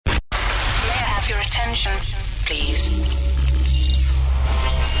Attention, please.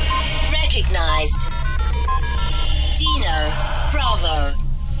 Recognized. Dino, Bravo.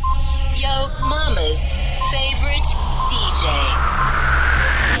 Yo mama's favorite DJ.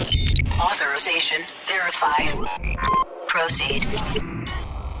 Authorization verified. Proceed.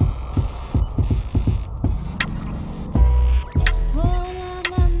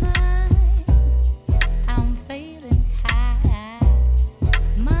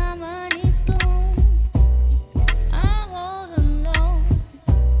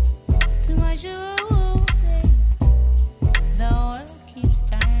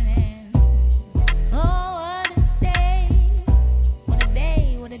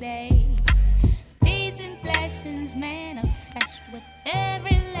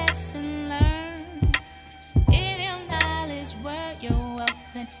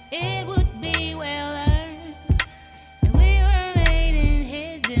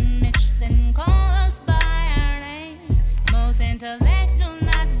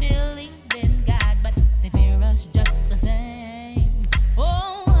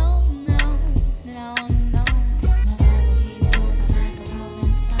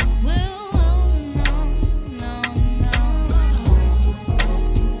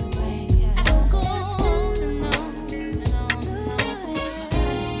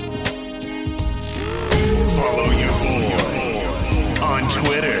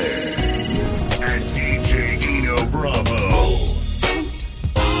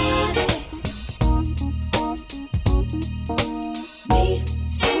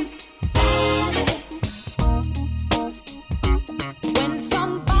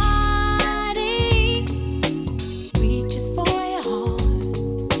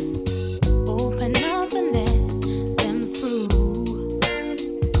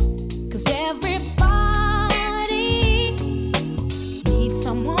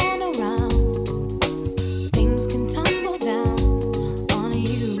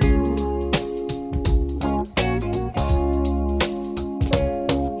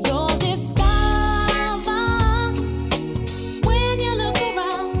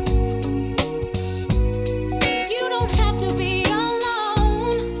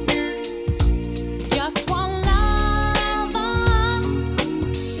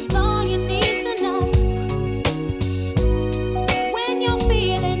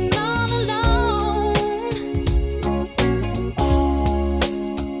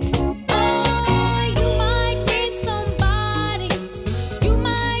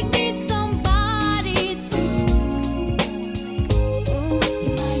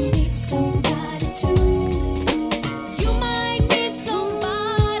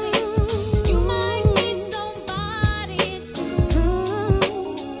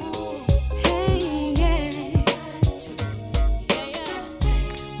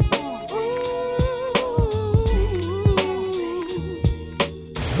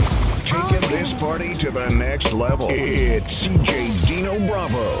 Level. It's CJ Dino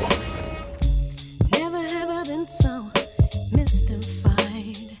Bravo. Never have I been so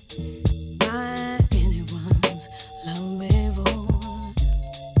mystified by anyone's love before.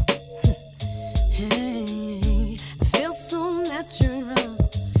 Hey, I feel so natural.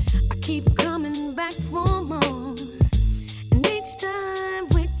 I keep coming back for more. And each time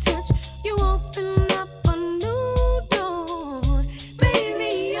we touch, you open up a new door.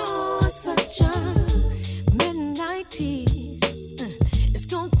 Baby, you're such a tease. It's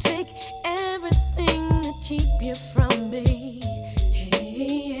gonna take everything to keep you from me.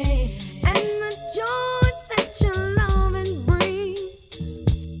 Hey, and the joy that your loving brings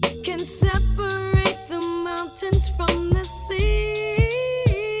can separate the mountains from the sea.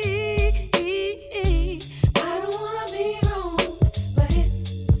 I don't wanna be wrong, but it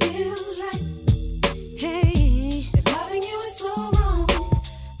feels right. Hey, loving you is so wrong.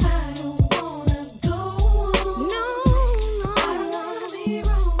 I don't wanna go on. No.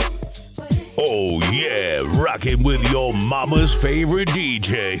 Oh yeah, rocking with your mama's favorite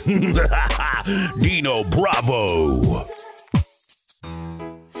DJ, Dino Bravo.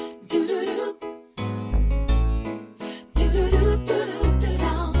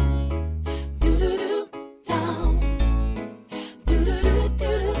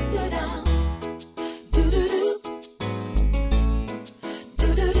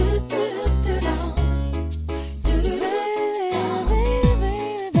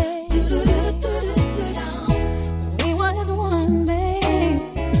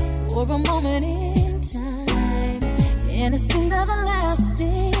 For a moment in time, and it seemed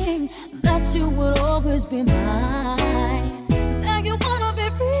everlasting that you would always be mine. Now you wanna be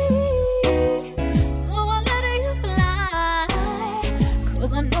free, so I let you fly.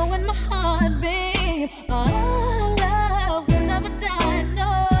 'Cause I know in my heart, babe, Our love will never die, no.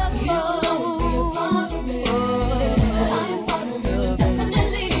 You'll always be a part of me. I'm part of you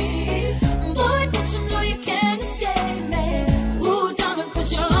indefinitely. Boy, don't you know you can't escape me. Ooh, darling, 'cause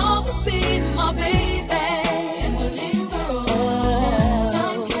you'll always be my baby. And we'll linger on.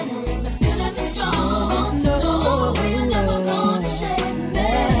 Time can't erase the feeling that's strong. No, you're never gonna shake me.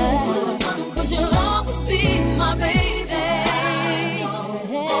 Ooh, darling, 'cause you'll always be my baby.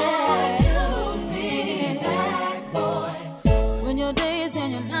 When your days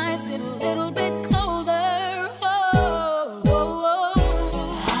and your nights get a little bit colder, I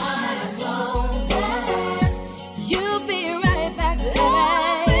know that you'll be right back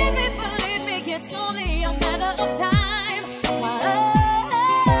there. Baby, believe me, it's only a matter of time.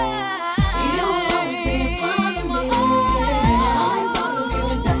 You'll always be a part of me. I'm part of you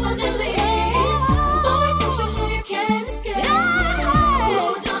indefinitely. Boy, don't you know you can't escape.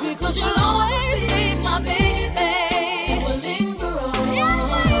 Oh, darling, because you'll always be my baby. We'll linger on.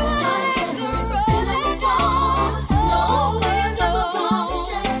 Time can't erase the feeling strong. No, we're never gonna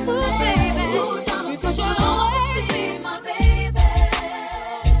shake me. Baby, oh, darling, because you'll always be my baby.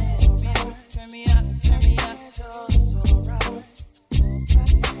 Turn me up, turn me up.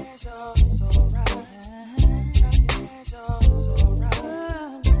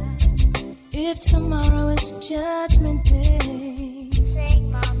 If tomorrow is Judgment Day, Sing,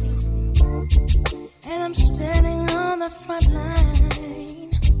 mommy. and I'm standing on the front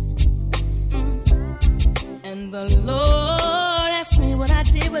line, and the Lord asks me what I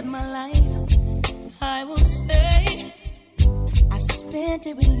did with my life, I will say I spent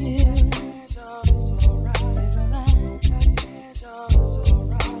it with you. It's alright.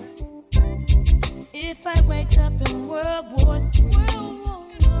 If I wake up in World War III,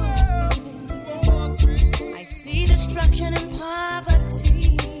 I see destruction and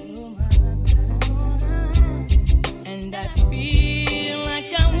poverty, and I feel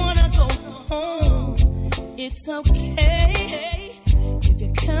like I wanna go home. It's okay if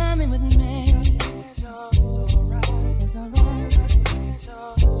you're coming with me. It's alright.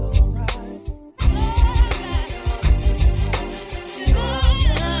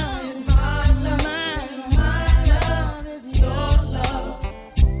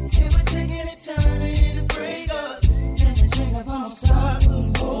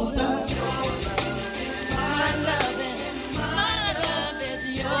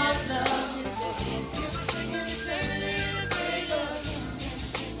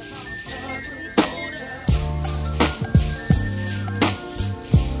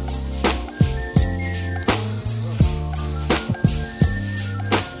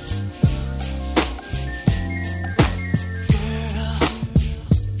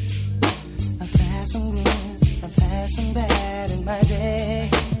 Some bad in my day.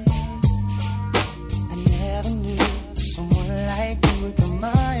 I never knew someone like you would come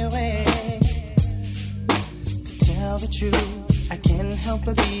my way. To tell the truth, I can't help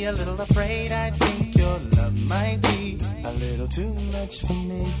but be a little afraid. I think your love might be a little too much for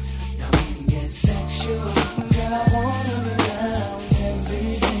me. Now we can get sexual. Girl, I wanna be down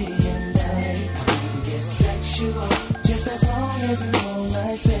every day and night. We can get sexual, just as long as you know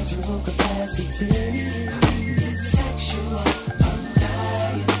my sexual capacity. I'm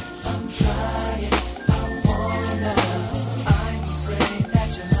dying, I'm trying, I wanna. I'm afraid that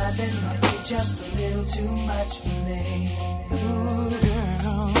your loving might be just a little too much for me. Ooh,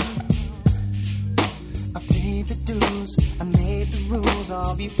 girl, I paid the dues, I made the rules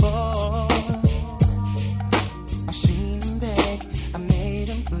all before. I've seen him beg, I made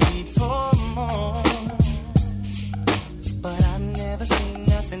him plead for more. But I've never seen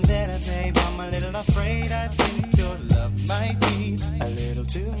nothing better, babe. I'm a little afraid, I think your love might be a little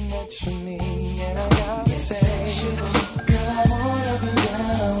too much for me. And I gotta say, girl, I wanna be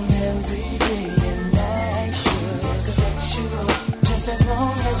down every day and night. Sexual, just as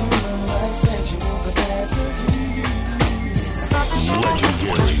long as you know my sexual capacity.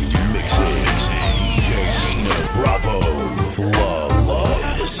 Legendary mixing. DJ Dino Bravo.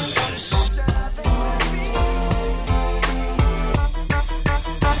 Flawless.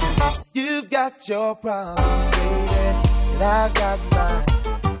 You've got your problems, baby, and I got mine.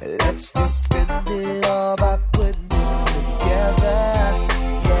 Let's just spend it all by putting it together,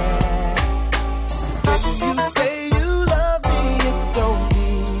 yeah. When you say you love me, it don't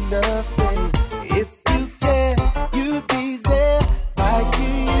mean nothing. If you care, you'd be there like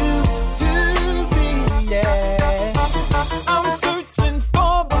you used to be, yeah. I'm searching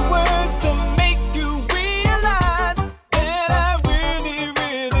for the words to make you realize that I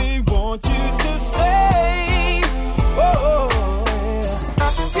really want you to stay. Oh, yeah.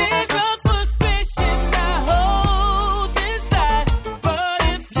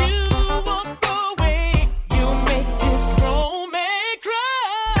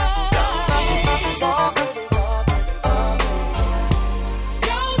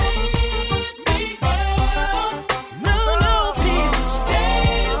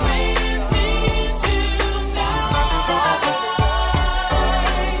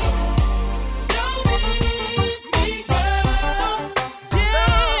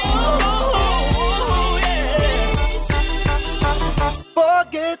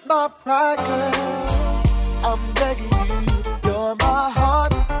 my pride, girl. I'm begging you. You're my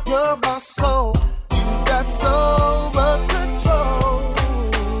heart, you're my soul. You got so much control.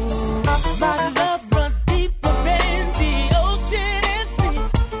 My love runs deeper than the ocean and sea.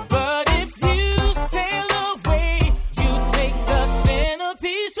 But if you sail away, you take the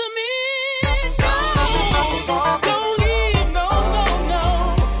centerpiece of me. No, don't leave, no, no, no.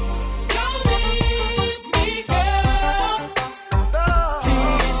 Don't leave me, girl.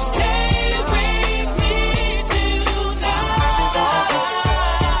 Please stay with me tonight.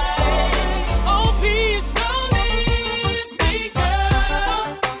 Oh, please don't leave me, girl.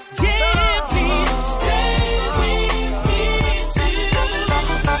 Yeah, please stay with me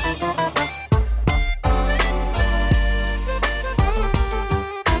tonight.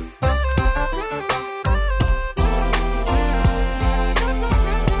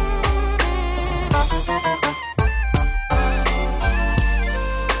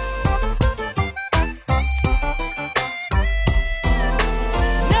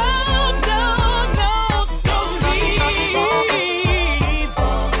 No, no, no, don't leave.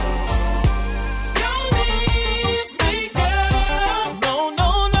 Don't leave me, girl. No, no,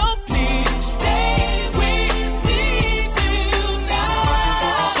 no, please stay with me tonight.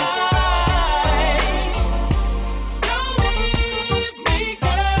 Don't leave me,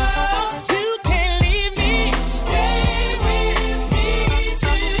 girl. You can't leave me. Stay with me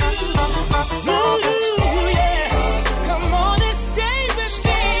tonight. Ooh, yeah. Come on and stay with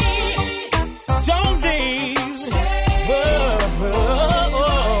me. Don't leave. Oh,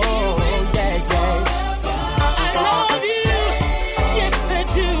 yeah, yeah. I love you. Yes, I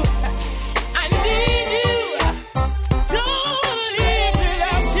do. I need you. Don't leave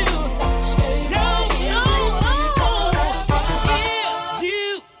without you. No, no. If you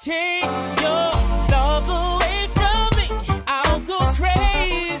take your love away from me, I'll go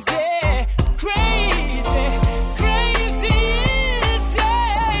crazy, crazy, crazy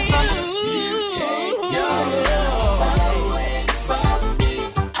inside. You take your love away from me,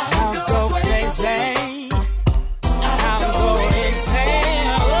 I'll go crazy. I'll go insane.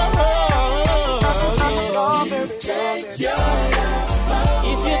 Take your love.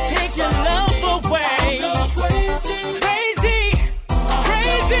 If you take your love away, crazy, crazy,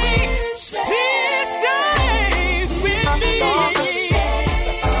 please stay with me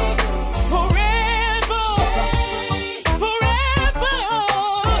forever, forever.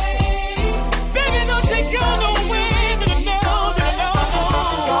 Baby, don't take go nowhere. No, no,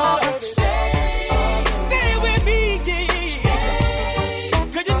 no. Stay with me, yeah.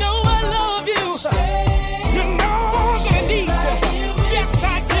 'Cause you know I love you. You know that I need you. Yes,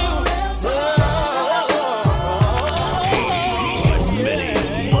 I do.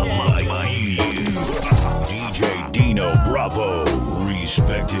 DJ Dino Bravo,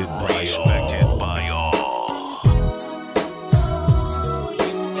 respected by all.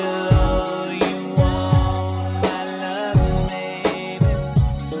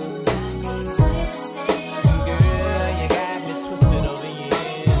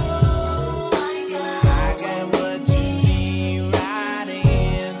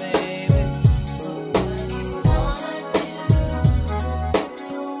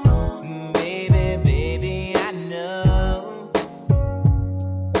 Baby, I know.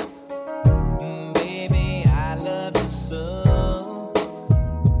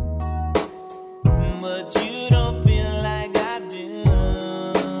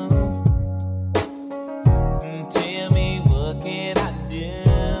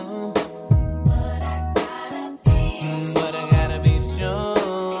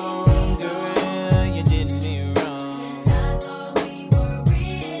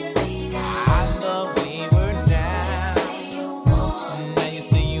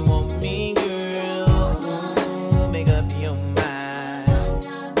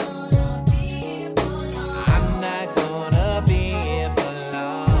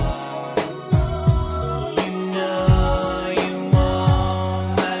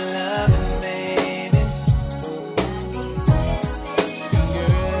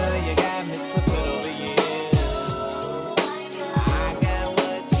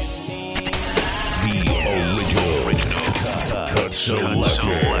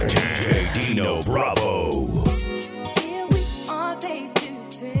 Selected. DJ Dino Bravo. Here we are face to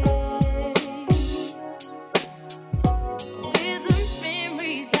face, with the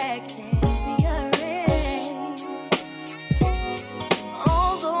memories that can't be erased.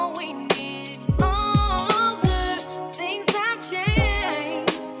 Although we need each other, things have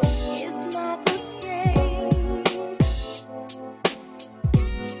changed. It's not the same.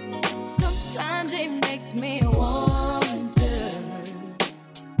 Sometimes it makes me wonder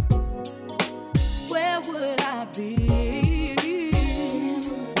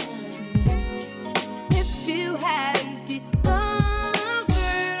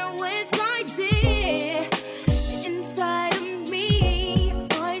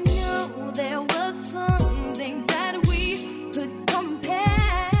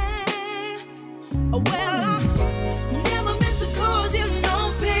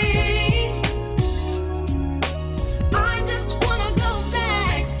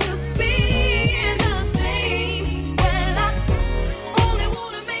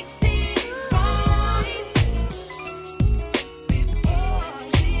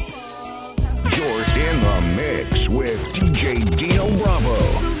mix with DJ Dino Bravo.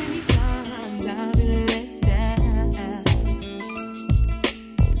 So many times I've been let down,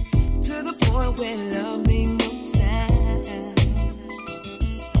 to the point where love made no sound.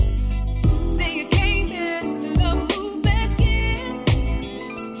 Say you came in, love moved back in.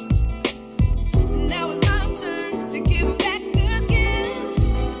 Now it's my turn to give back again.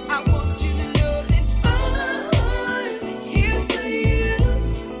 I want you to know that I'm here for you.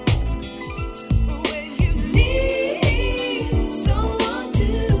 When you need someone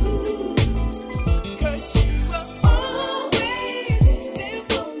to, 'cause you are always there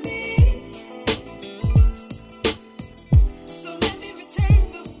for me. So let me return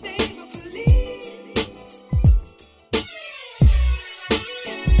the favor, please.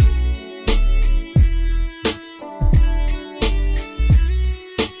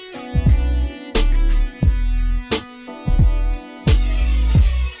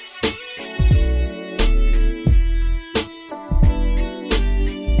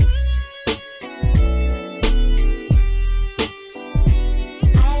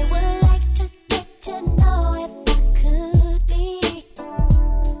 I would like to get to know if I could be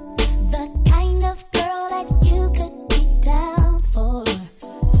the kind of girl that you could be down for.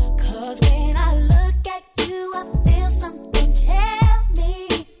 'Cause when I look at you, I feel something tell me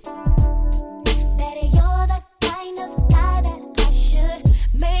that you're the kind of guy that I should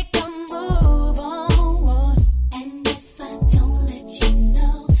make a move on. And if I don't let you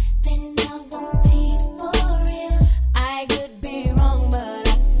know, then I won't be for real. I could be wrong, but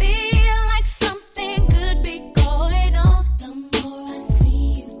I feel like something could be going on. The more I see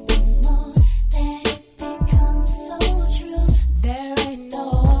you, the more that it becomes so true. There ain't no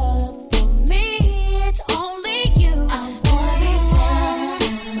other for me, it's only you. I wanna be down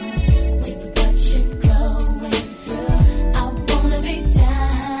with what you're going through. I wanna be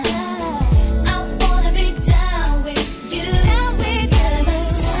down. I wanna be down with you. Down with you.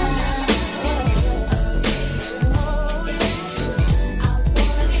 It's true. I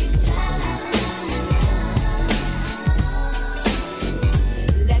wanna be down.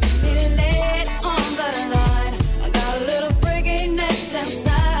 Let me lay it on the line. I got a little freakiness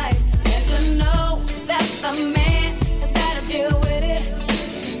inside, and to know that the man has gotta deal with it.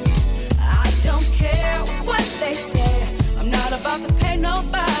 I don't care what they say. I'm not about to pay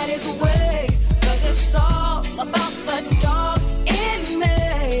nobody's way, 'cause it's all about the dog in me.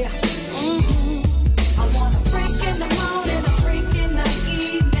 I want a freak in the morning, a freak in the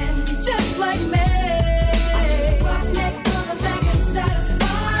evening, just like me. I need a roughneck brother that can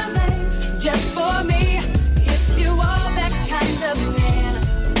satisfy me, just for me. If you are that kind of man,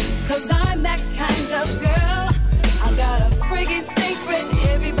 'cause I'm that kind of girl. I got a freaky secret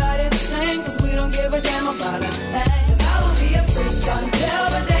everybody's saying, 'cause we don't give a damn about a thing. 'Cause I will be a freak until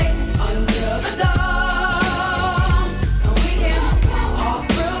the day, until the dawn. And we can all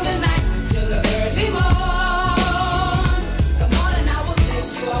through the night till the early morn. Come on and I will take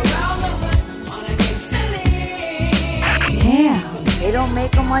you around the hood on a gangsta lean. Damn, they don't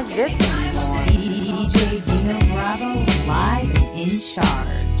make them like this anymore. DJ Dino Bravo, live and in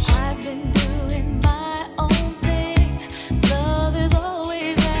charge. I've been doing my own thing. Love is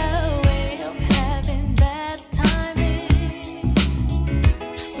always a way of having bad timing.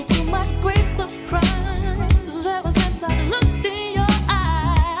 But to my great surprise, ever since I looked in your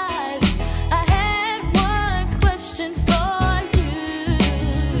eyes, I had one question for you.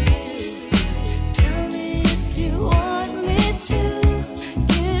 Tell me if you want me to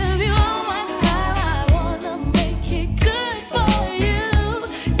give you all my time. I wanna make it good for you.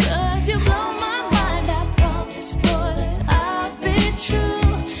 'Cause you blow my mind, I promise, 'cause I'll be true.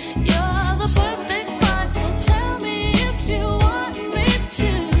 You're the perfect find, so tell me if you want me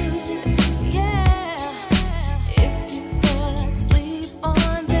to. Yeah, if you thought I'd sleep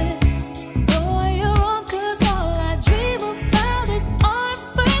on this, boy, you're wrong, 'cause all I dream about is our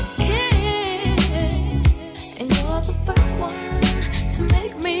first kiss. And you're the first one to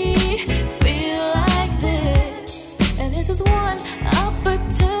make me feel like this. And this is one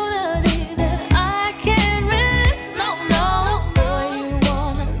opportunity that I can't miss. No, no, boy, you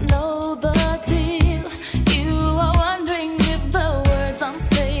wanna know the deal. You are wondering if the words I'm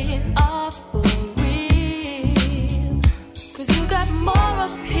saying are for real. 'Cause you got more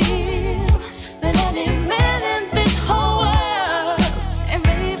appeal than any man in this whole world. And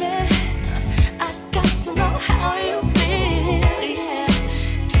baby, I got to know how you feel. Yeah,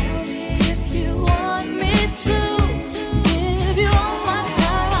 tell me if you want me to give you all my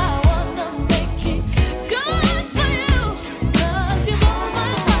time. I wanna make it good for you. 'Cause you blow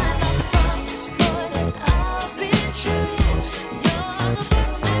my mind, I promise, 'cause I'll be true. You're the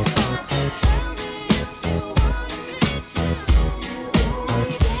perfect one, so tell me if you want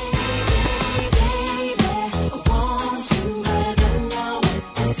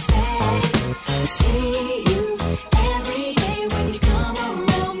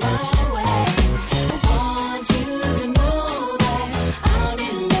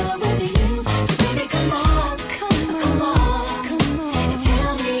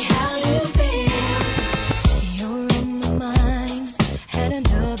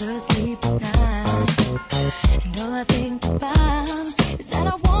the sleepless night. And all I think about is that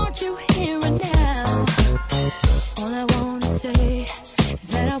I want you here and now. All I wanna say is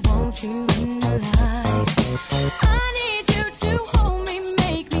that I want you in my life. I need you to hold me,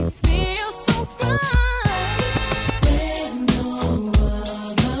 make me feel so right. There's no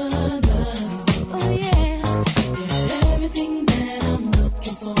other love. Oh yeah, it's everything that I'm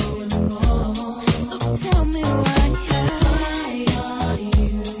looking for and more. So tell me why are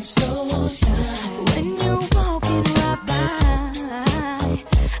you so shy? When you're walking right by,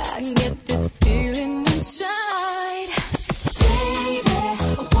 I get this feeling inside. Baby,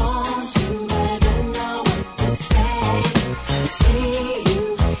 I want you, but I don't know what to say. I see you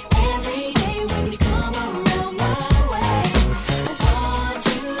every day when you come around my way. I want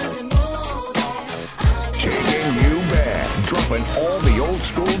you to know that I'm Taking you back, dropping all the old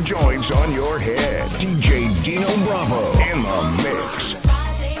school joints on your head. DJ Dino Bravo in the mix.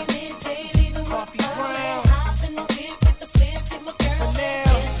 Friday midday, leaving work early. Hop in the whip with the flip, get my girl. Hair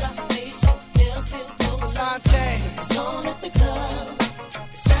shop, face shop, nails still toes. It's on at the club.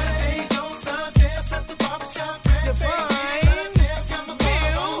 Saturday, don't stop, dance at the barbershop. Divine.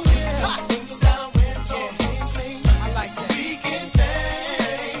 I like that. Weekend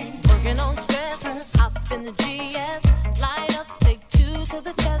thing. Working on stress, up in the GS. Line up, take two to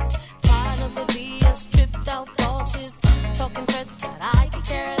the chest. Tired of the BS, tripped out bosses. Talking threats, but I could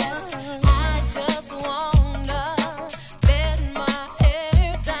care less. I just wanna let my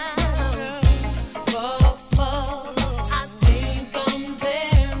hair down. Puff, puff, I think I'm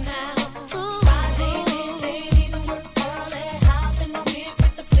there now. Friday midday, leaving work early. Hop in the whip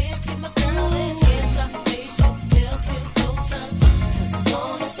with the flip, get my girl in. Hair shop, face shop, nails still toes up. It's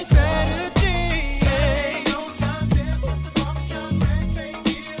on at the club. Saturday, don't stop, dance at the barbershop. Dance, take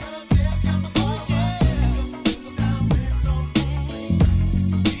it up, dance, time to go.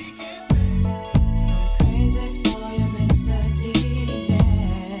 Crazy for you, Mr. DJ.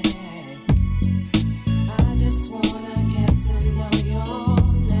 I just wanna get to know your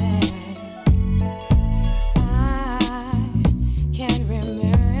name. I can't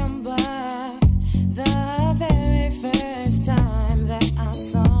remember the very first time that I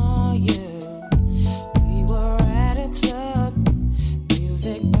saw you. We were at a club,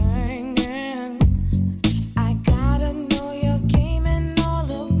 music banging. I gotta know your game and all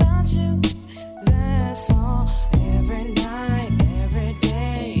about you. That's all. Every night, every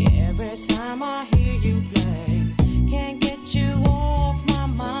day, every time I hear you play, can't get you off my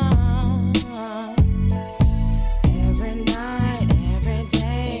mind. Every night, every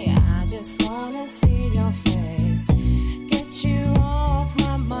day, I just wanna see your face, get you off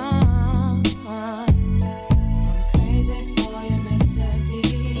my mind. I'm crazy for you, Mr.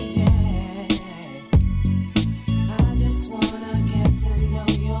 DJ. I just wanna get to know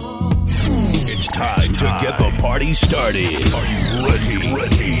your It's time to get the party started. Are you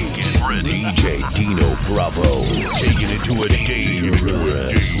ready? Get ready. DJ Dino Bravo, taking it to a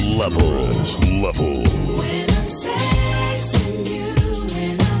dangerous level. When I'm sexing you,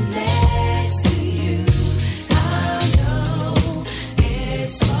 when I'm next to you, I know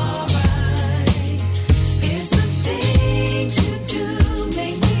it's alright. It's the things you do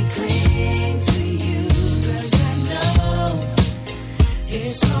make me cling to you, 'cause I know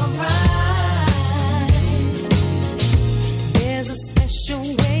it's alright. There's a special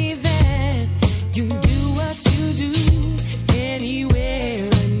way that you do what you do, anywhere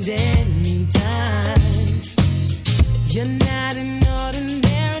and anytime. You're not an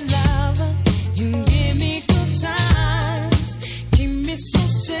ordinary lover. You give me good times, keep me so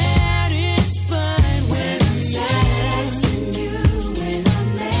satisfied. When I'm sexing you, when I'm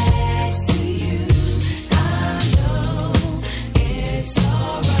next to you, I know it's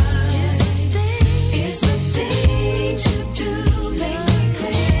alright. It's the things you do make me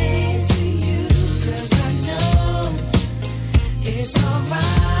cling to you, 'cause I know it's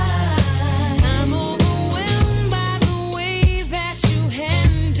alright. I'm overwhelmed by the way that you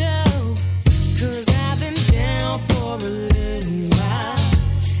handle, 'cause I've been down for a little while.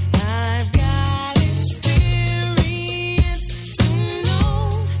 I've got experience to know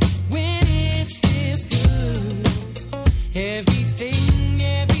when it's this good. Everything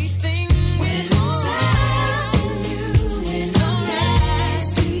when I'm sexing you, when I'm next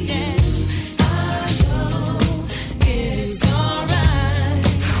to you, I know it's alright.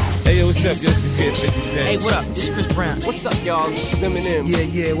 Hey, yo, what's up? Yo, it's the Kid 50 Cent. Hey, what up? This is Chris Brown. What's up, y'all? This is Eminem.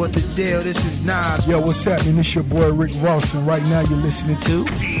 Yeah, what the deal? This is Nas. Yo, what's happening? It's your boy Rick Ross, and right now you're listening to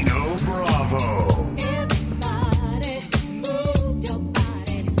Dino Bravo. Everybody move your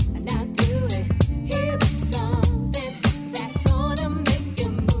body, and now do it. Here's something that's gonna make you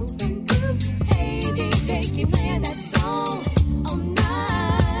move.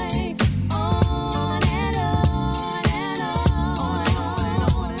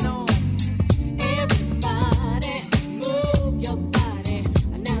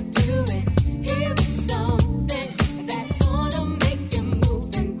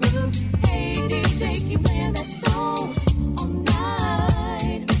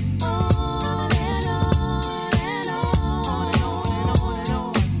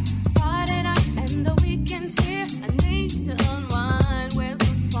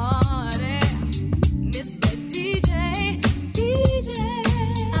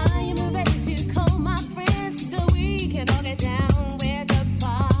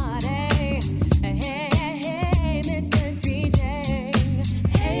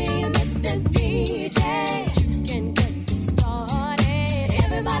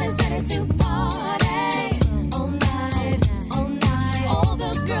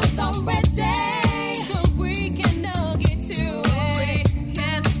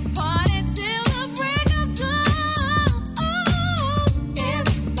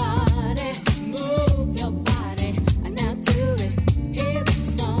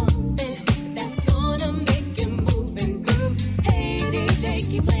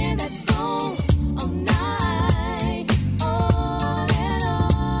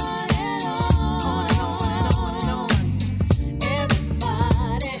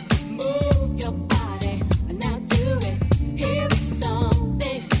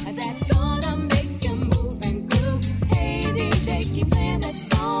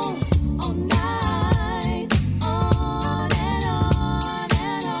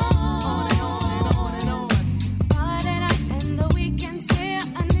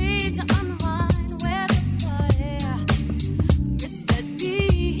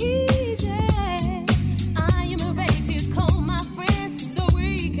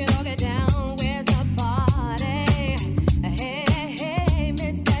 it, all get down.